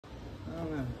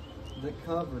don't know. That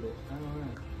covered it. I don't know.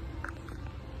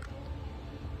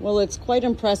 Well, it's quite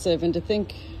impressive, and to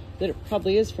think that it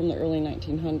probably is from the early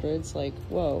 1900s, like,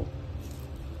 whoa.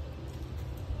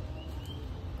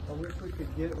 I wish we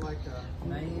could get like a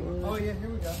name. Oh yeah, here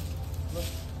we go. Look.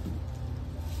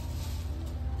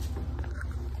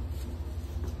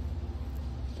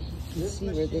 This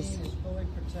machine is fully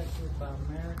protected by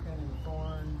American and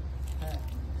foreign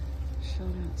patents.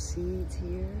 Showing out seeds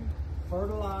here.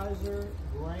 Fertilizer,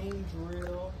 grain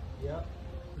drill. Yep.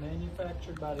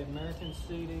 Manufactured by the American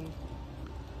Seeding.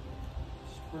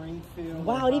 Springfield.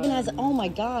 Wow, it even has, oh my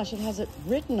gosh, it has it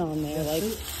written on there. Yeah, like,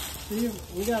 see,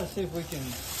 we gotta see if we can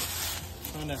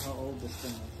find out how old this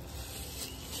thing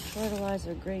is.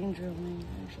 Fertilizer, grain drill,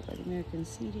 manufactured by the American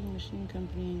Seeding Machine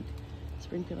Company,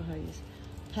 Springfield, Ohio.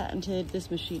 Patented.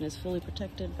 This machine is fully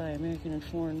protected by American and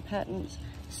foreign patents.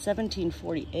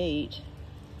 1748.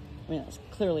 I mean, that's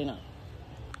clearly not.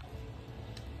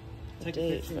 Take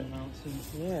a picture and I'll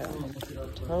see. Yeah,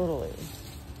 totally.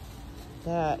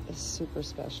 That is super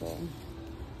special.